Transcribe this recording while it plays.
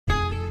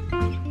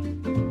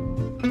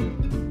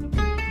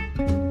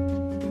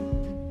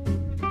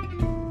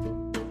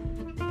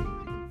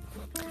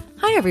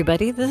Hi,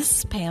 everybody. This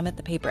is Pam at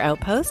the Paper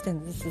Outpost,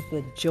 and this is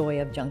the joy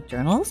of junk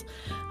journals.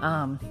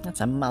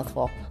 That's a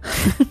mouthful.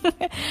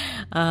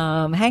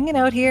 Hanging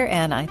out here,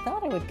 and I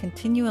thought I would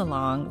continue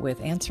along with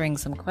answering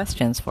some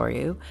questions for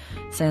you,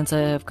 since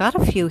I've got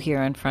a few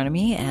here in front of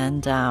me,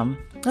 and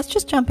let's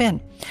just jump in.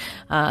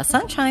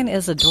 Sunshine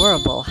is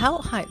adorable. How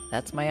high?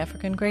 That's my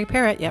African gray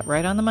parrot. Yep,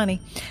 right on the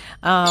money.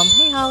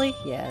 Hey, Holly.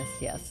 Yes.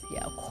 Yeah,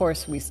 of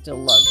course we still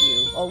love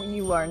you. Oh,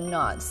 you are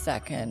not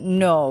second.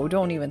 No,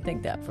 don't even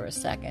think that for a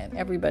second.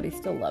 Everybody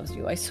still loves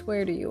you. I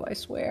swear to you, I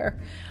swear.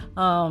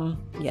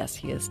 Yes,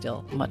 he is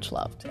still much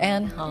loved.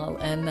 And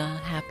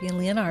Happy and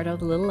Leonardo,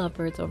 the little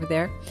lovebirds over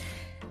there.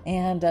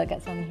 And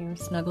got Sunny here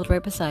snuggled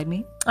right beside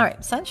me. All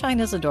right, Sunshine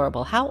is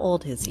adorable. How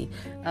old is he?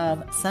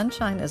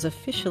 Sunshine is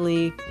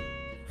officially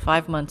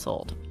 5 months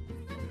old.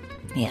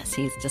 Yes,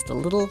 he's just a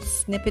little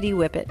snippety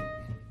whippet.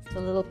 Just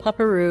a little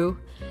pupperoo.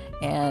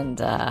 And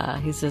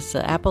he's just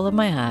the apple of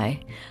my eye.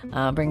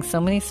 Brings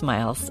so many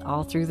smiles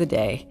all through the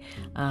day.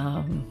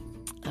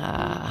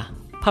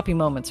 Puppy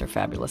moments are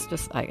fabulous.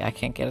 I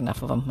can't get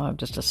enough of them. I'm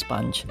just a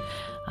sponge.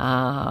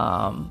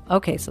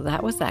 Okay, so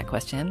that was that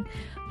question.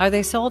 Are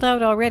they sold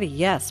out already?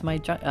 Yes, my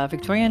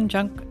Victorian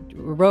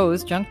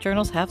Rose junk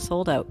journals have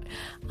sold out.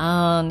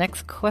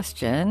 Next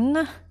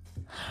question.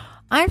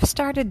 I've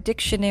started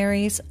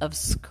dictionaries of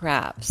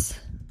scraps.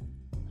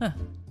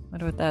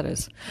 Wonder what that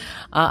is.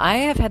 I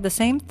have had the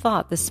same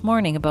thought this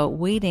morning about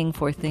waiting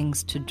for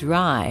things to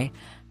dry.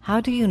 How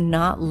do you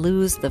not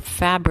lose the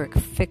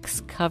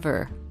Fabrifix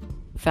cover?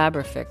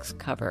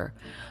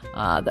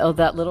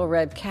 That little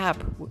red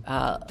cap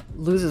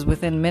loses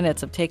within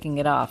minutes of taking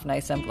it off.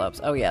 Nice envelopes.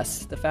 Oh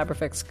yes, the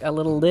Fabrifix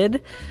little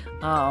lid.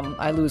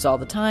 I lose all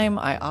the time.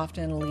 I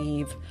often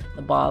leave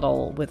the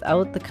bottle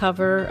without the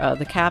cover,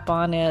 the cap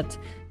on it.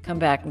 Come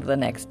back the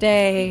next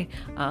day.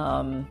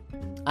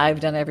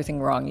 I've done everything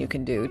wrong you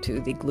can do to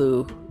the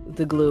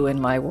glue in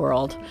my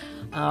world.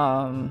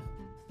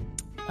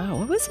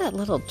 What was that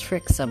little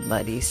trick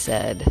somebody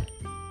said?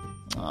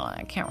 Oh,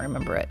 I can't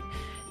remember it.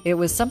 It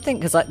was something,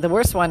 because the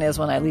worst one is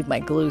when I leave my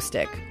glue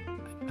stick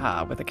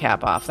with the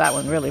cap off. That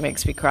one really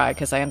makes me cry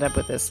because I end up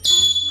with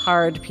this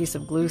hard piece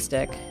of glue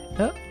stick.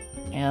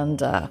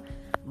 And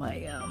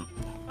my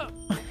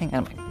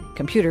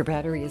computer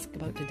battery is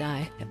about to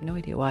die. I have no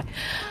idea why.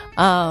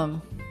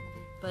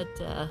 But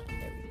there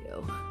we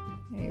go.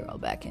 You're all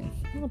back in.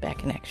 All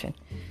back in action.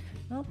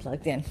 All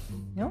plugged in.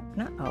 Nope,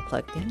 not all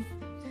plugged in.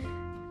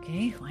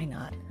 Okay, why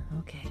not?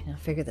 Okay, I'll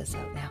figure this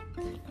out now.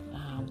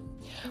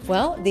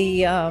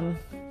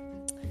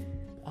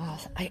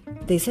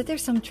 They said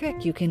there's some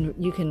trick. You can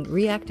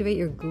reactivate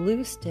your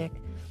glue stick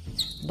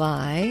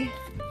by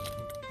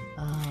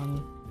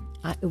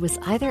it was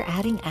either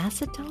adding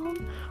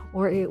acetone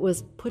or it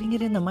was putting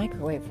it in the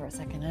microwave for a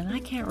second, and I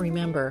can't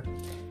remember.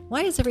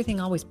 Why is everything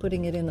always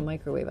putting it in the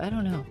microwave? I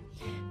don't know.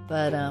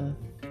 But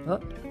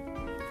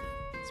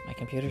is my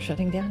computer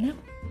shutting down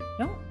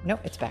now? No,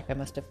 it's back. I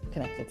must have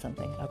connected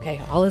something.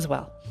 Okay, all is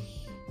well.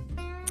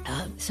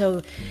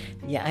 So,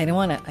 yeah, I don't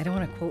want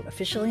to quote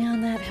officially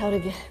on that, how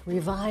to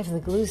revive the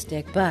glue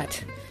stick,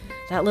 but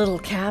that little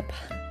cap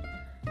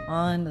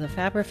on the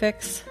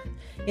Fabrifix,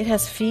 it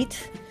has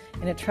feet,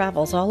 and it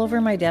travels all over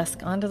my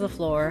desk, onto the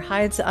floor,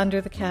 hides under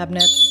the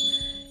cabinets.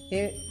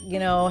 It,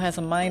 has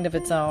a mind of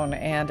its own,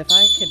 and if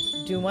I could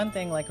do one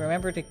thing, like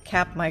remember to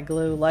cap my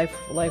glue, life,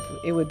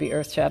 it would be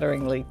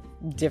earth-shatteringly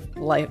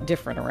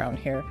different around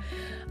here.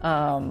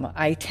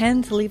 I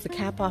tend to leave the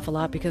cap off a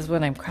lot because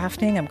when I'm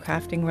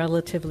crafting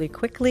relatively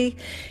quickly,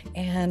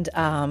 and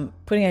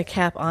putting a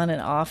cap on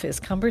and off is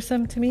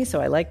cumbersome to me,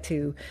 so I like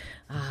to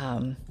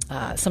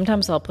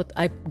sometimes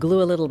I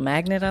glue a little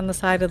magnet on the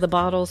side of the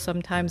bottle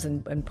sometimes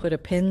and put a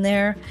pin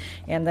there,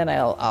 and then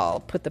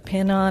I'll put the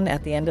pin on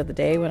at the end of the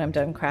day when I'm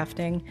done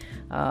crafting.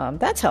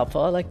 That's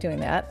helpful. I like doing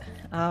that.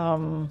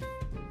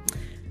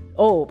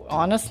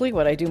 Honestly,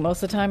 what I do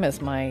most of the time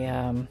is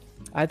my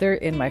either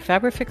in my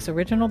Fabrifix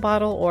original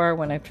bottle or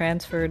when I've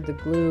transferred the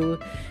glue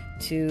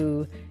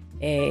to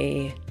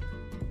a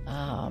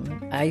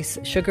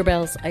Sugar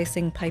Bells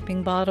icing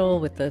piping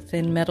bottle with the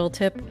thin metal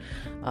tip,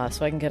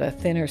 so I can get a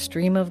thinner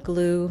stream of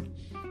glue.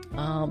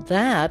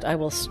 That I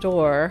will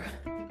store.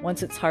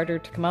 Once it's harder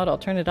to come out, I'll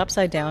turn it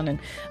upside down, and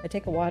I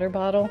take a water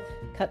bottle,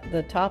 cut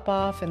the top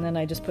off, and then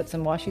I just put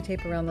some washi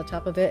tape around the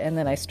top of it, and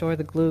then I store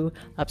the glue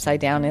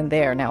upside down in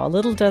there. Now, a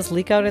little does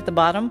leak out at the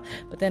bottom,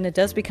 but then it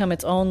does become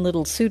its own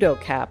little pseudo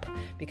cap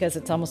because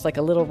it's almost like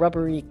a little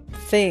rubbery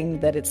thing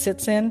that it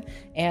sits in,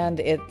 and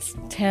it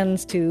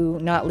tends to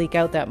not leak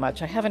out that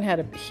much. I haven't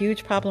had a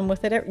huge problem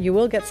with it. You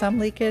will get some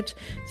leakage,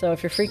 so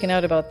if you're freaking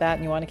out about that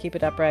and you want to keep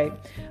it upright,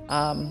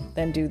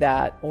 then do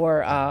that.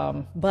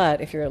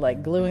 But if you're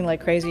like gluing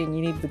like crazy and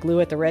you need the glue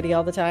at the ready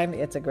all the time,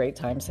 it's a great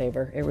time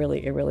saver. It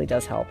really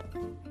does help.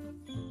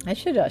 I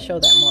should show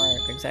that more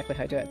exactly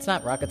how to do it. It's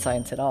not rocket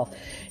science at all.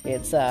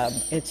 It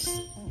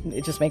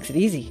just makes it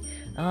easy.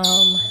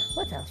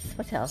 What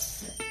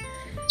else?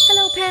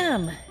 Hello,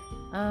 Pam.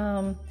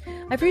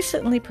 I've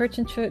recently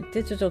purchased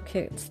digital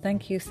kits.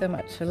 Thank you so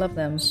much. I love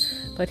them.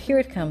 But here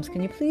it comes.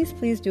 Can you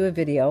please do a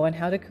video on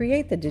how to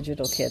create the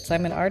digital kits?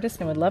 I'm an artist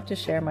and would love to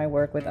share my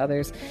work with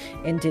others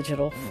in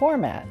digital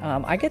format.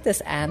 I get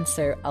this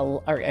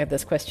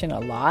this question a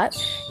lot,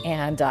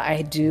 and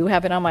I do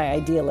have it on my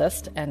idea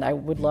list, and I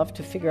would love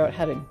to figure out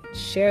how to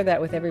share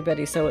that with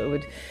everybody so it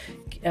would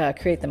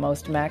create the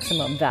most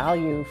maximum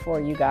value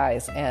for you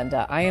guys. And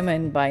I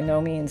am by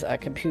no means a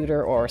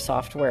computer or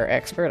software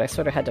expert. I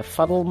sort of had to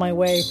fuddle my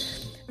way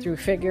through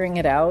figuring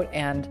it out.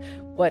 And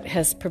what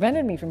has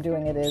prevented me from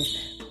doing it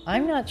is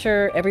I'm not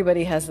sure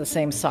everybody has the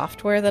same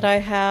software that I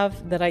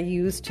have that I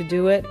use to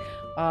do it.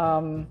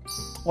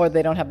 Or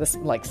they don't have this,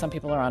 like some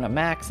people are on a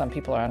Mac, some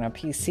people are on a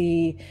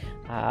PC.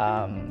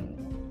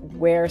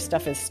 Where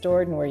stuff is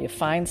stored and where you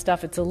find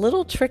stuff. It's a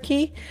little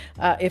tricky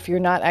if you're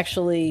not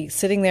actually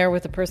sitting there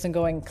with the person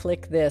going,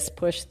 click this,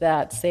 push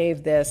that,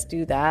 save this,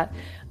 do that.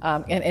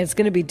 And it's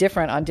going to be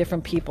different on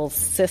different people's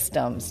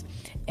systems.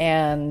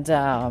 And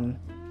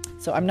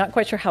so I'm not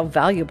quite sure how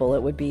valuable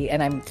it would be.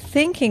 And I'm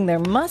thinking there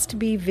must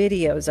be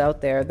videos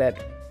out there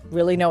that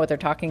really know what they're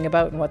talking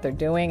about and what they're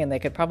doing, and they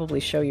could probably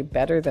show you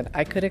better than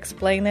I could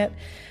explain it.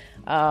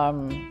 But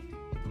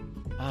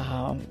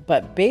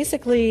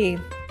basically,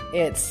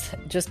 it's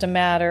just a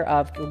matter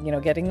of,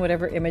 getting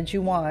whatever image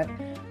you want,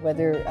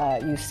 whether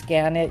you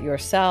scan it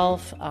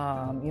yourself,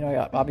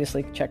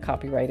 obviously check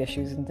copyright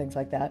issues and things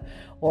like that,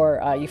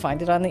 or you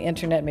find it on the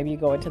internet. Maybe you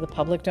go into the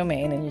public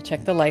domain and you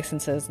check the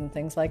licenses and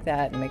things like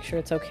that and make sure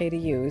it's okay to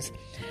use.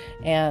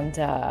 And,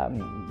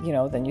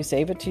 then you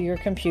save it to your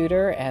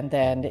computer, and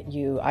then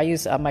I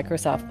use a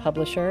Microsoft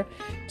Publisher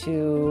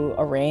to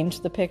arrange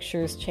the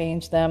pictures,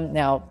 change them.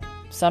 Now,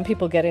 some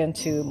people get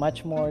into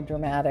much more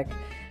dramatic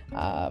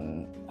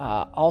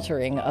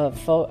altering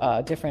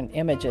of different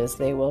images.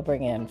 They will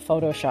bring in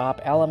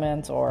Photoshop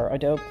Elements or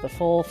Adobe, the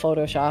full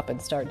Photoshop,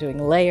 and start doing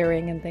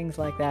layering and things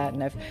like that.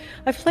 And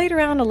I've played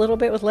around a little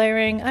bit with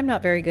layering. I'm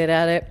not very good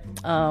at it.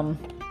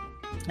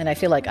 And I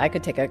feel like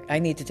I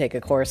need to take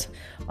a course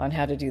on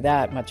how to do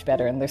that much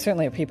better. And there's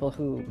certainly people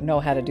who know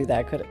how to do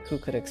that who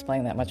could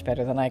explain that much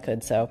better than I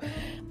could. So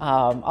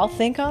I'll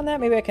think on that.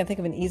 Maybe I can think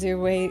of an easier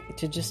way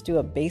to just do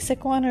a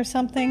basic one or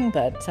something.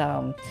 But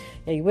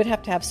you would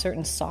have to have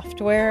certain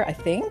software, I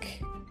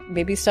think.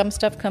 Maybe some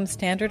stuff comes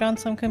standard on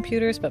some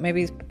computers, but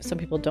maybe some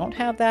people don't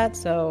have that.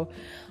 So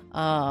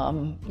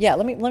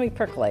let me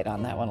percolate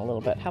on that one a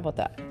little bit. How about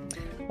that?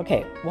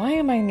 Okay, why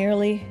am I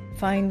nearly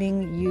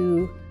finding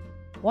you?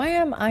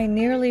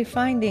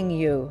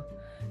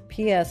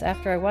 P.S.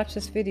 After I watch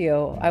this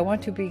video, I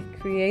want to be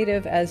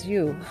creative as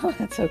you. Oh,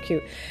 that's so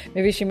cute.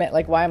 Maybe she meant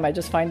why am I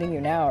just finding you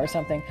now or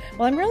something?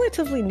 Well, I'm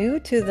relatively new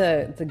to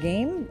the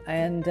game,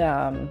 and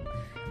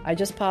I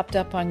just popped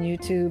up on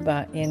YouTube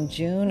in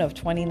June of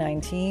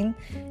 2019,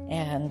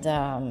 and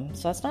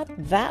so that's not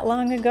that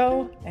long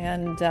ago,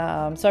 and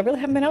so I really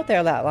haven't been out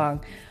there that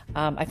long.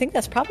 I think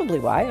that's probably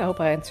why. I hope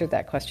I answered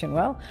that question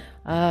well.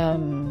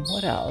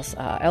 What else?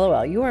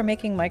 LOL, you are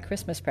making my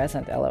Christmas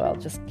present. LOL,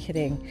 just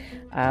kidding.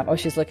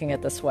 She's looking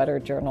at the sweater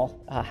journal,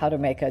 how to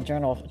make a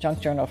junk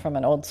journal from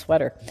an old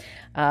sweater.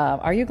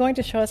 Are you going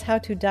to show us how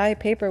to dye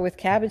paper with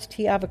cabbage,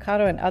 tea,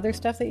 avocado, and other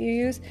stuff that you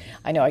use?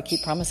 I know I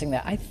keep promising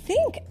that. I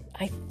think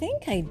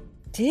I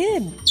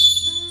did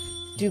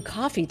do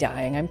coffee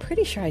dyeing. I'm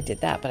pretty sure I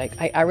did that, but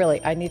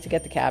I need to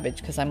get the cabbage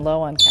because I'm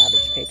low on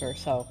cabbage paper.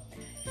 So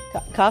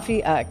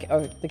coffee,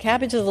 the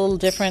cabbage is a little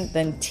different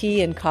than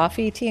tea and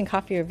coffee. Tea and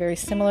coffee are very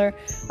similar.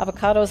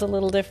 Avocado is a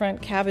little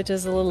different. Cabbage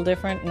is a little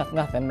different.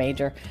 Nothing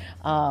major.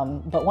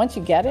 But once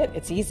you get it,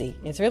 it's easy.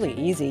 It's really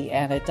easy,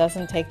 and it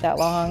doesn't take that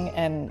long.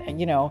 And,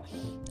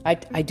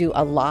 I do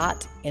a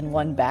lot in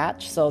one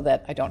batch so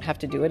that I don't have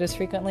to do it as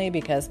frequently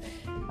because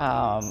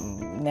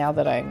now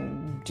that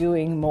I'm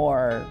doing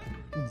more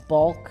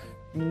bulk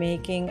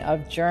making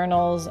of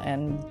journals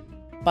and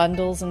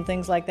bundles and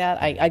things like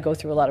that, I go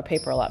through a lot of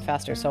paper a lot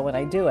faster. So when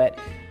I do it,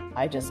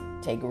 I just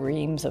take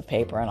reams of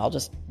paper and I'll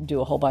just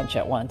do a whole bunch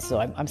at once. So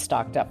I'm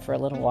stocked up for a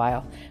little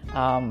while.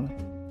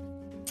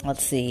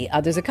 Let's see.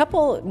 There's a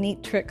couple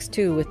neat tricks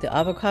too with the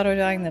avocado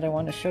dyeing that I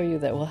want to show you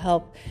that will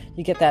help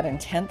you get that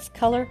intense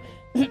color.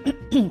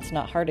 It's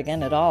not hard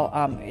again at all.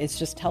 It's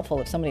just helpful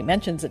if somebody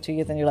mentions it to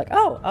you, then you're like,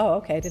 oh,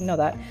 okay, I didn't know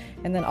that.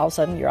 And then all of a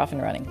sudden you're off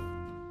and running.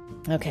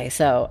 Okay,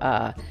 so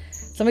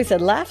somebody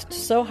said, laughed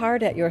so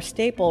hard at your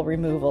staple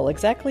removal.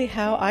 Exactly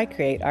how I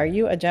create. Are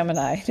you a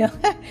Gemini?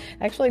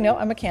 Actually, no,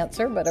 I'm a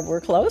Cancer, but we're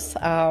close.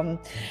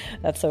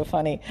 That's so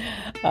funny.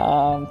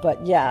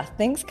 But yeah,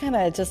 things kind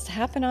of just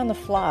happen on the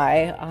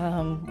fly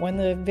when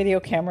the video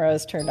camera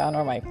is turned on,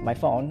 or my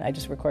phone. I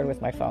just record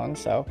with my phone.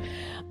 So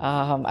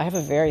I have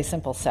a very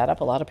simple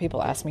setup. A lot of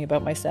people ask me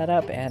about my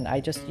setup, and I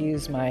just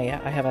use I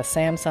have a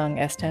Samsung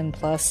S10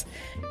 Plus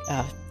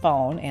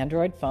phone,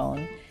 Android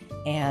phone.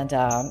 And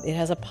it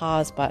has a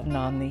pause button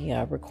on the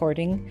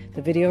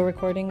video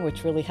recording,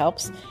 which really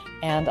helps.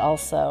 And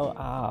also,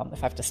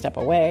 if I have to step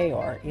away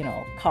or,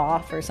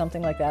 cough or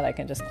something like that, I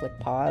can just click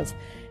pause.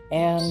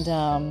 And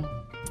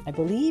I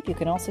believe you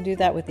can also do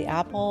that with the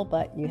Apple,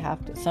 but you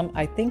have to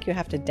I think you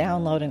have to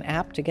download an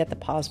app to get the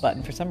pause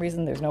button. For some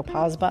reason, there's no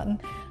pause button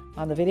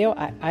on the video.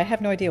 I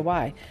have no idea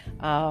why.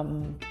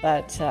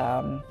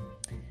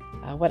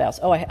 What else?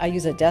 Oh, I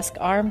use a desk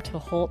arm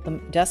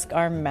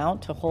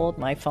mount to hold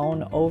my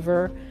phone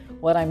over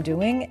what I'm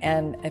doing,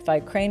 and if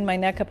I crane my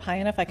neck up high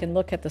enough, I can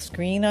look at the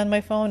screen on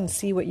my phone and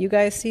see what you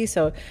guys see.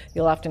 So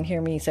you'll often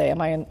hear me say, "Am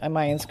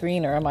I in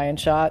screen or am I in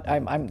shot?"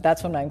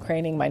 That's when I'm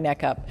craning my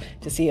neck up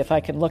to see if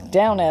I can look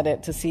down at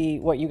it to see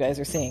what you guys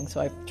are seeing.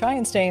 So I try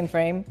and stay in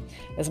frame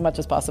as much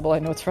as possible. I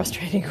know it's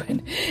frustrating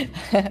when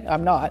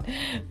I'm not,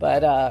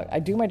 but I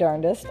do my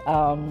darndest.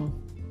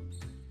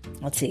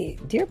 Let's see.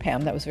 Dear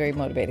Pam, that was very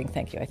motivating.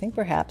 Thank you. I think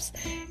perhaps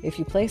if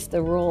you place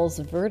the rolls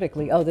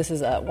vertically... Oh, this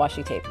is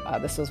washi tape.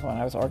 This was when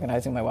I was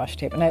organizing my washi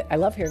tape. And I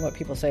love hearing what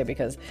people say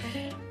because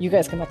you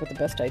guys come up with the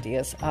best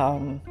ideas.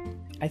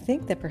 I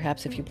think that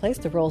perhaps if you place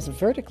the rolls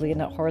vertically and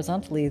not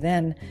horizontally,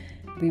 then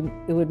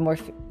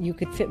you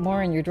could fit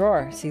more in your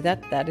drawer. See,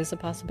 that is a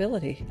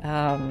possibility.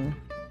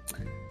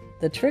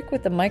 The trick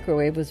with the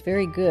microwave was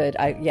very good.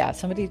 I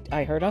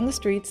heard on the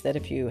streets that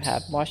if you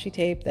have washi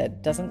tape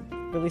that doesn't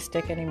really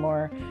stick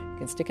anymore, you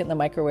can stick it in the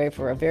microwave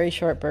for a very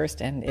short burst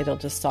and it'll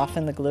just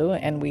soften the glue.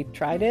 And we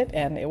tried it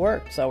and it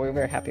worked, so we're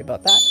very happy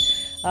about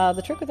that.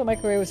 The trick with the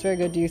microwave was very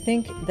good. Do you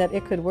think that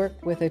it could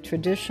work with a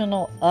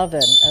traditional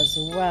oven as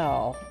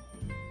well?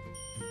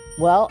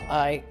 Well,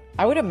 I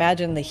would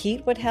imagine the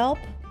heat would help,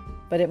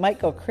 but it might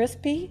go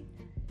crispy.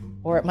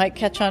 Or it might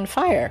catch on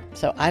fire.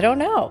 So I don't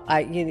know.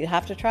 You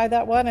have to try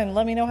that one and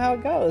let me know how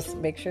it goes.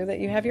 Make sure that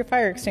you have your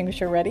fire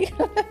extinguisher ready.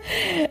 But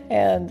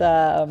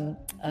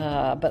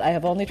I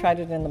have only tried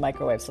it in the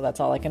microwave, so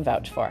that's all I can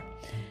vouch for.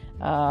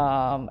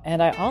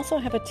 And I also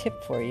have a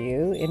tip for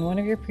you. In one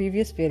of your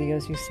previous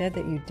videos, you said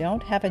that you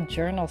don't have a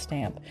journal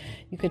stamp.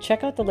 You could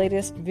check out the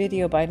latest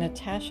video by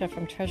Natasha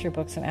from Treasure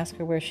Books and ask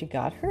her where she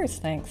got hers.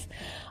 Thanks.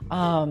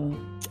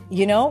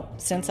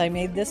 Since I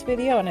made this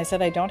video and I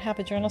said I don't have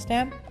a journal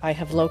stamp, I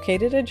have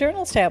located a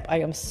journal stamp. I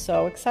am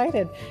so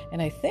excited.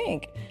 And I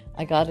think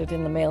I got it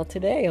in the mail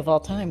today, of all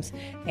times.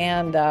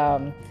 And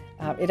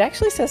it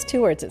actually says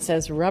 2 words. It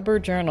says rubber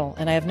journal,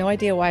 and I have no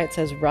idea why it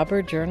says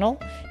rubber journal,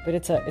 but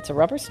it's a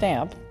rubber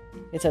stamp.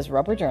 It says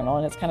rubber journal,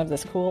 and it's kind of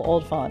this cool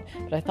old font.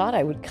 But I thought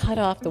I would cut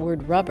off the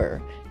word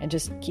rubber and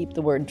just keep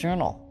the word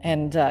journal.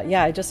 And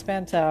I just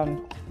spent a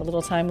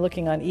little time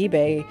looking on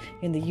eBay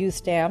in the used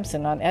stamps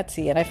and on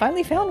Etsy, and I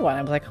finally found one.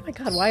 I was like, oh my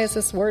God, why is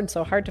this word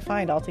so hard to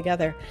find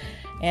altogether?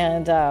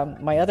 And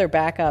my other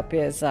backup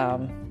is...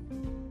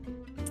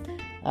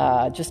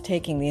 just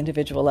taking the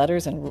individual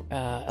letters and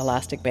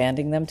elastic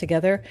banding them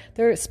together.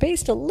 They're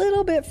spaced a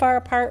little bit far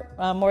apart,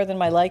 more than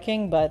my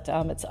liking, but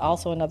it's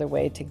also another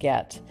way to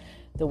get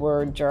the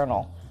word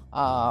journal.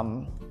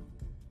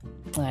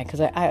 Because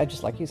I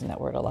just like using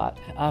that word a lot.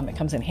 It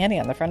comes in handy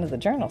on the front of the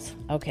journals.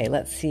 Okay,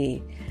 let's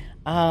see.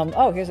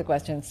 Here's a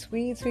question.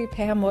 Sweet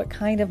Pam, what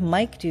kind of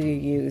mic do you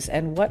use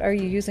and what are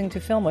you using to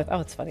film with?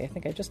 Oh, it's funny. I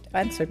think I just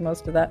answered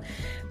most of that.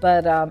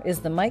 But is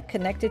the mic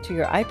connected to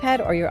your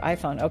iPad or your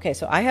iPhone? Okay,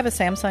 so I have a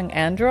Samsung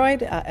Android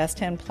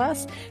S10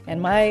 Plus,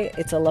 and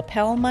it's a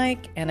lapel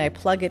mic, and I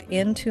plug it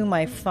into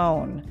my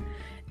phone.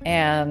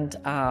 And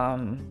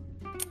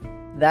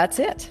that's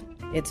it.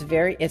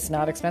 It's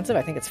not expensive.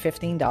 I think it's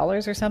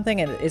 $15 or something.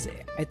 And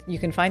you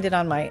can find it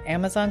on my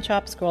Amazon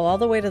shop. Scroll all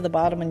the way to the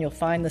bottom and you'll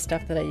find the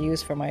stuff that I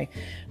use for my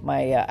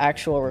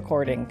actual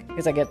recording,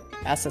 because I get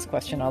asked this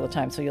question all the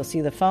time. So you'll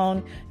see the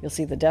phone, you'll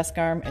see the desk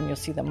arm, and you'll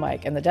see the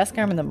mic. And the desk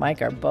arm and the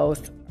mic are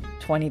both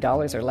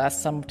 $20 or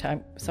less,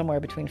 somewhere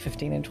between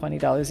 $15 and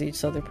 $20 each.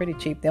 So they're pretty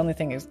cheap. The only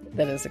thing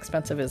that is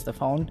expensive is the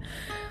phone.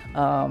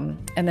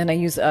 And then I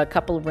use a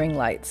couple of ring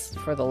lights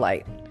for the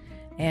light.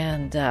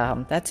 And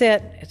that's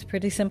it. It's a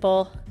pretty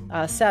simple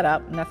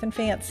setup, nothing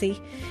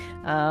fancy.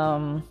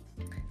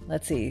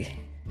 Let's see.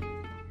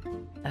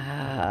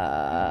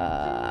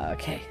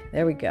 Okay,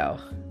 there we go.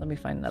 Let me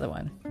find another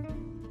one.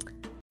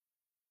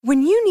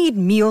 When you need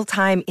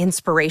mealtime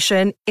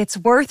inspiration, it's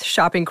worth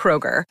shopping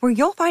Kroger, where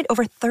you'll find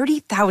over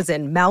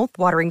 30,000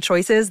 mouth-watering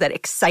choices that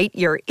excite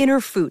your inner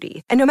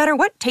foodie. And no matter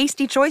what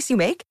tasty choice you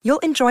make, you'll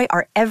enjoy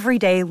our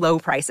everyday low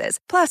prices,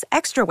 plus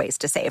extra ways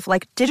to save,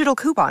 like digital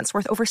coupons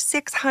worth over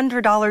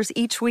 $600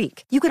 each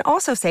week. You can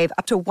also save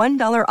up to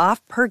 $1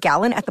 off per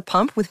gallon at the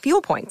pump with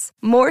fuel points.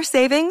 More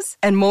savings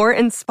and more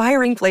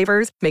inspiring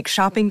flavors make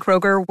shopping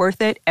Kroger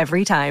worth it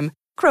every time.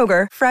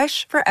 Kroger,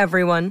 fresh for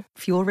everyone.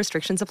 Fuel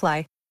restrictions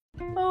apply.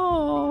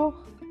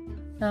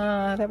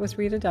 That was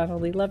Rita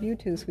Donnelly. Love you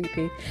too, sweet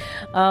pea.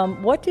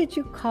 What did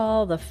you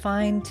call the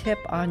fine tip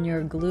on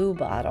your glue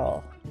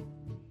bottle?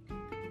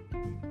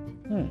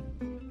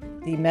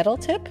 The metal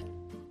tip?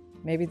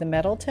 Maybe the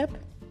metal tip?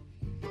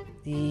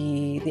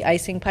 The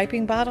icing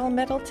piping bottle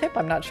metal tip?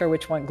 I'm not sure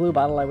which one glue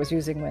bottle I was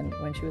using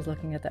when she was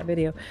looking at that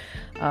video.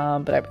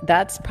 But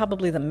that's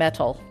probably the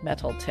metal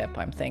tip,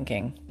 I'm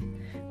thinking.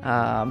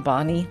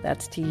 Bonnie,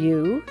 that's to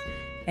you.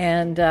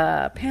 And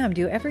Pam,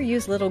 do you ever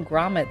use little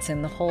grommets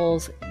in the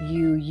holes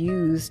you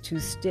use to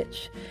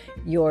stitch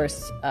your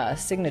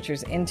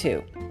signatures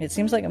into? It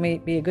seems like it may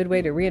be a good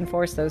way to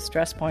reinforce those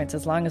stress points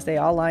as long as they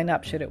all line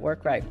up should it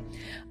work right.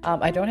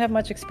 I don't have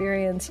much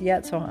experience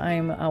yet, so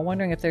I'm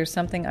wondering if there's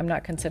something I'm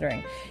not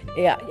considering.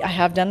 Yeah, I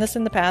have done this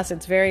in the past.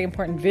 It's very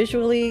important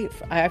visually.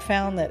 I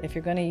found that if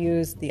you're going to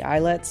use the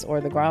eyelets or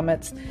the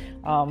grommets,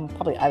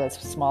 probably eyelets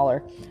are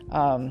smaller.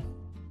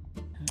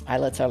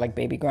 Eyelets are like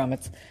baby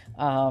grommets.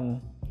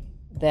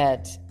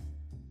 That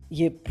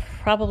you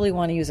probably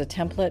want to use a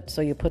template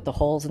so you put the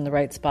holes in the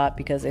right spot,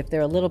 because if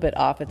they're a little bit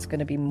off, it's going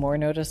to be more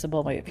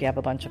noticeable if you have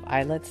a bunch of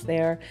eyelets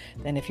there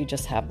than if you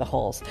just have the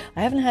holes.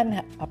 I haven't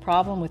had a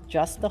problem with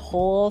just the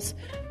holes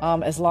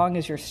as long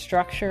as your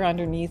structure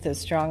underneath is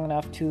strong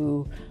enough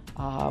to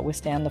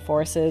withstand the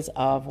forces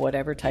of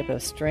whatever type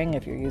of string,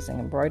 if you're using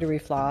embroidery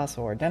floss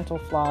or dental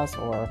floss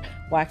or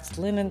waxed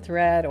linen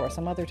thread or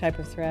some other type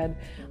of thread.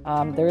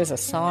 There is a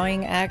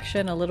sawing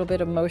action, a little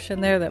bit of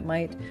motion there that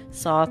might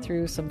saw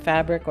through some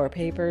fabric or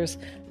papers,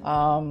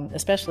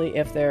 especially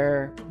if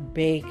they're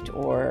baked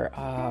or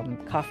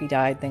coffee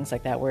dyed, things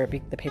like that, where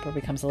the paper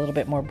becomes a little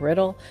bit more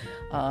brittle.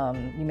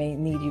 You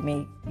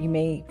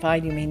may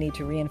find you may need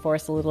to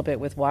reinforce a little bit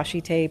with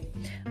washi tape.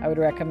 I would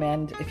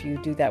recommend, if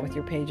you do that with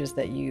your pages,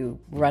 that you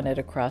run it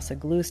across a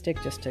glue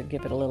stick just to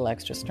give it a little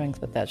extra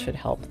strength, but that should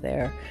help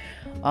there.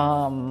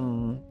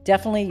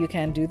 Definitely you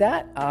can do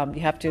that.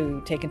 You have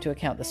to take into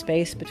account the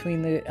space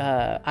between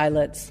the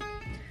eyelets.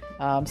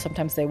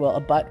 Sometimes they will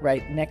abut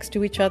right next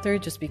to each other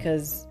just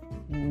because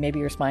maybe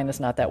your spine is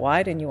not that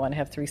wide and you want to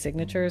have 3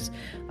 signatures.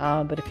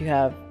 But if you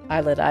have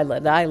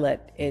eyelет,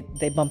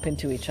 they bump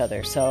into each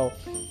other. So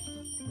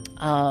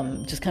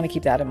just kind of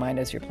keep that in mind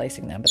as you're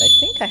placing them. But I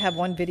think I have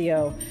one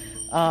video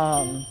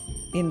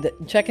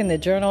check in the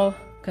journal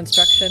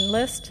construction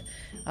list.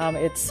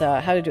 It's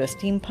how to do a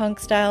steampunk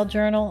style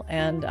journal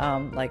and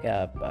like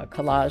a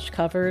collage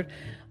covered.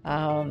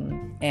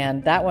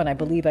 And that one, I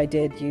believe I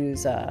did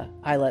use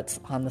eyelets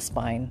on the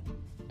spine.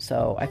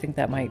 So I think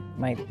that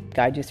might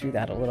guide you through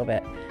that a little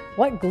bit.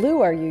 What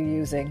glue are you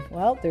using?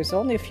 Well, there's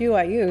only a few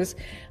I use.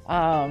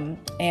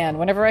 And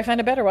whenever I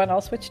find a better one,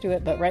 I'll switch to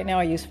it. But right now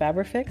I use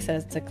Fabrifix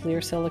as it's a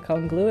clear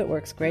silicone glue. It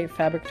works great.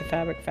 Fabric to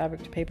fabric,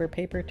 fabric to paper,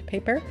 paper to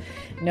paper.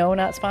 No,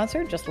 not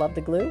sponsored. Just love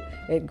the glue.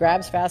 It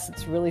grabs fast.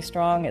 It's really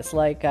strong. It's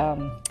like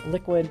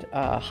liquid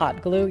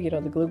hot glue,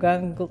 the glue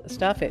gun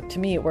stuff. To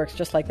me, it works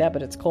just like that,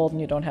 but it's cold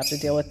and you don't have to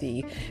deal with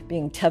the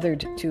being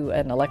tethered to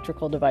an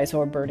electrical device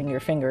or burning your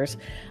fingers.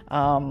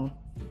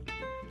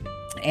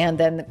 And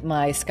then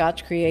my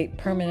Scotch Create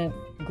permanent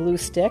glue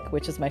stick,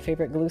 which is my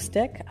favorite glue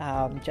stick.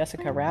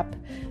 Jessica Rapp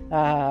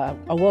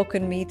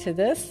awakened me to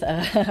this,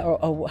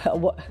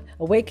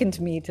 awakened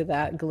me to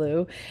that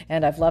glue,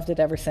 and I've loved it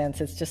ever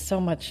since. It's just so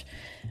much,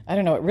 I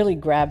don't know, it really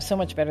grabs so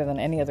much better than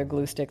any other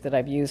glue stick that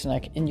I've used,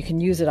 and you can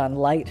use it on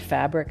light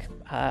fabric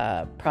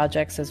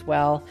projects as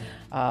well.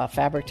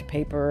 Fabric to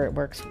paper, it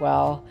works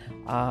well.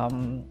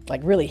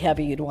 Like really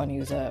heavy, you'd want to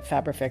use a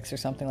Fabrifix or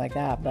something like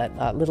that, but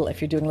if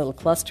you're doing little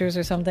clusters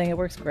or something, it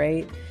works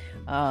great.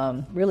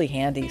 Really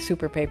handy,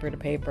 super paper to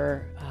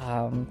paper,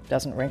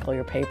 doesn't wrinkle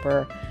your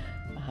paper.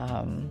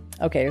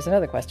 Okay, here's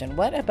another question.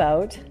 What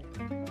about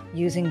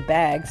using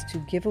bags to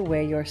give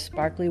away your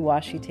sparkly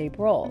washi tape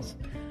rolls?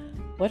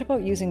 What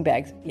about using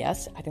bags?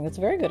 Yes, I think that's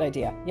a very good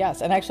idea.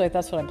 Yes, and actually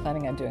that's what I'm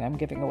planning on doing. I'm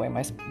giving away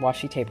my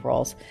washi tape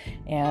rolls,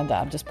 and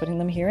I'm just putting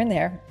them here and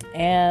there,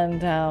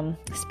 and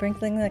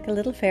sprinkling like a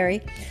little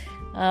fairy.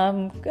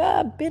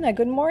 Binna,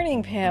 good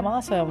morning, Pam.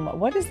 Awesome.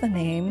 What is the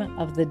name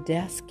of the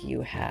desk you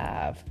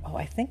have? Oh,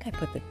 I think I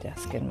put the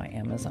desk in my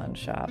Amazon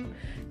shop.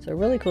 It's a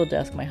really cool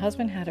desk. My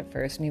husband had it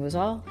first, and he was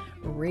all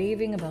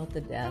raving about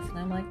the desk. And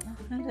I'm like,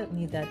 I don't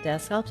need that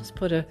desk. I'll just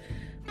put a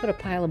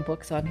pile of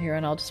books on here,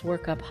 and I'll just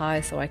work up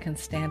high so I can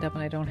stand up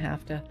and I don't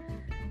have to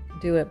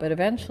do it. But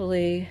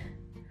eventually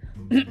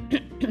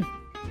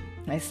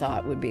I saw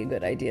it would be a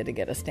good idea to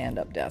get a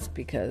stand-up desk,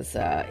 because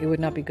it would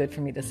not be good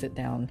for me to sit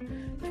down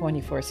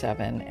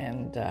 24/7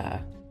 and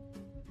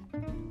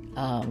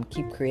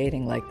keep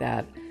creating like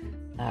that,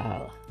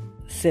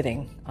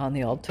 sitting on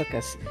the old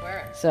tuchus.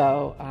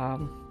 So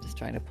just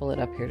trying to pull it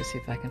up here to see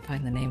if I can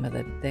find the name of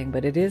the thing.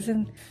 But it is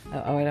in,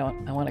 I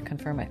want to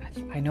confirm it.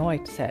 I know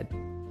I said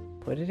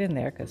put it in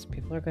there because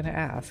people are going to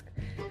ask.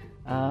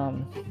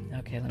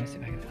 Okay, let me see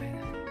if I can find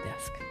the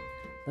desk.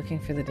 Looking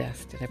for the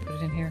desk. Did I put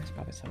it in here? It's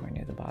probably somewhere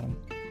near the bottom.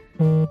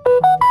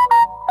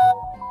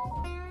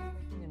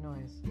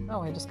 Noise.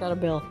 Oh, I just got a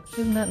bill.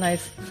 Isn't that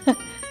nice? That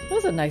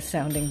was a nice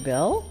sounding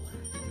bill.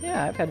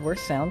 Yeah, I've had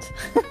worse sounds.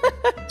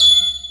 Let's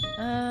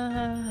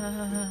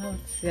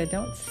see. I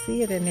don't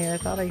see it in here. I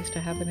thought I used to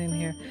have it in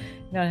here.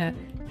 No,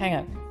 hang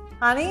on.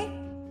 Honey?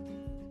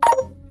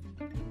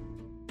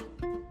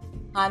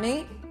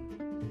 Honey?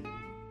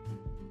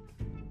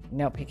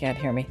 Nope, he can't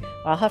hear me.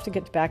 I'll have to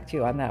get back to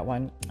you on that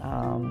one,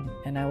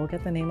 and I will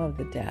get the name of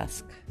the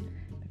desk.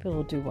 Maybe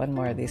we'll do one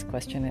more of these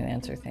question and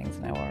answer things,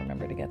 and I will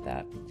remember to get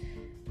that.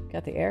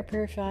 Got the air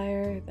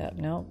purifier. I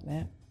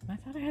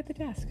thought I had the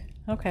desk.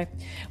 Okay,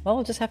 well,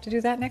 we'll just have to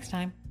do that next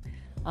time.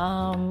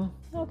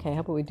 Okay, how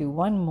about we do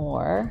one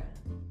more?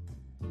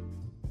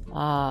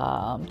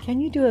 Can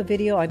you do a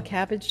video on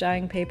cabbage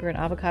dyeing paper and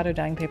avocado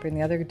dyeing paper and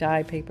the other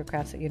dye paper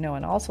crafts that you know,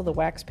 and also the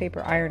wax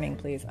paper ironing,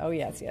 please? Oh,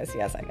 yes. I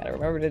got to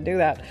remember to do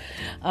that.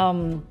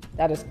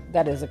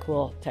 That is a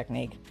cool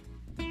technique.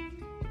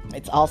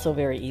 It's also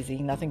very easy,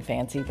 nothing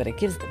fancy, but it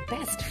gives the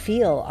best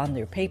feel on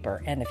your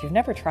paper. And if you've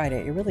never tried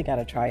it, you really got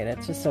to try it.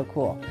 It's just so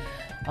cool.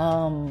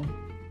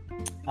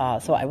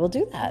 So I will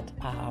do that.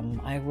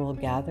 I will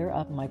gather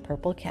up my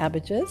purple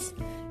cabbages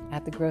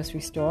at the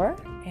grocery store,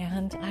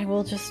 and I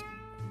will just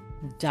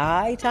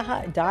dye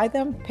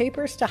them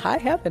papers to high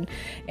heaven.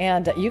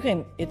 And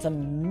it's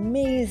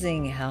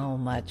amazing how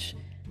much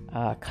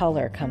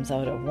color comes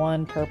out of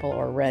one purple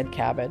or red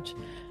cabbage.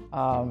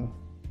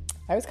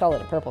 I always call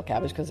it a purple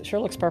cabbage because it sure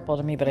looks purple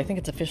to me, but I think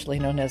it's officially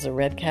known as a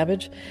red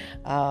cabbage.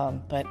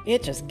 But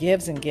it just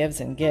gives and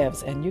gives and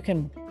gives, and you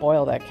can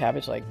boil that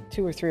cabbage like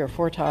 2 or 3 or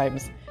 4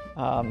 times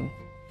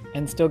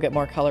and still get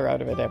more color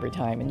out of it every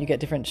time. And you get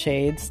different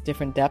shades,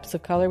 different depths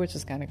of color, which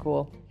is kind of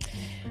cool.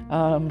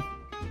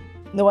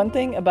 The one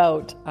thing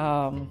about,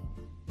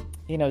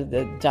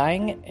 the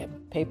dyeing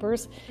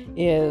papers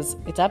is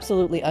it's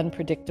absolutely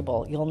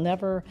unpredictable. You'll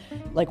never,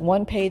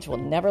 one page will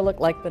never look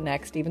like the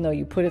next, even though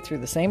you put it through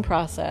the same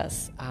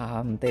process.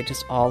 They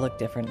just all look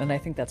different. And I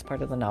think that's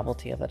part of the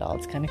novelty of it all.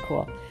 It's kind of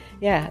cool.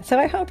 Yeah. So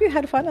I hope you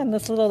had fun on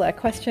this little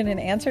question and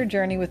answer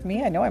journey with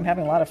me. I know I'm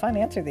having a lot of fun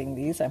answering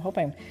these. I hope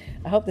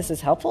this is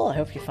helpful. I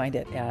hope you find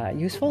it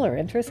useful or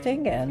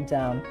interesting. And,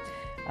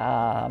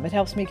 it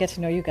helps me get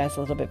to know you guys a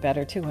little bit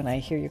better too when I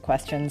hear your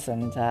questions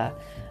and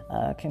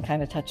can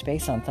kind of touch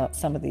base on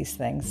some of these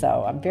things.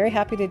 So I'm very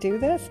happy to do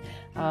this,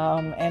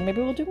 and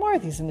maybe we'll do more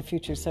of these in the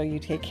future. So you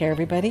take care,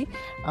 everybody.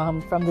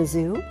 From the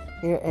zoo,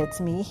 it's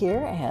me here,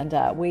 and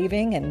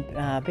waving and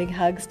big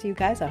hugs to you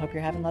guys. I hope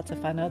you're having lots of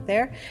fun out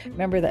there.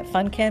 Remember that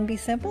fun can be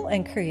simple,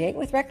 and create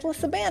with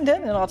reckless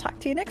abandon, and I'll talk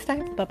to you next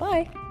time.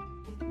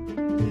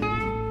 Bye-bye.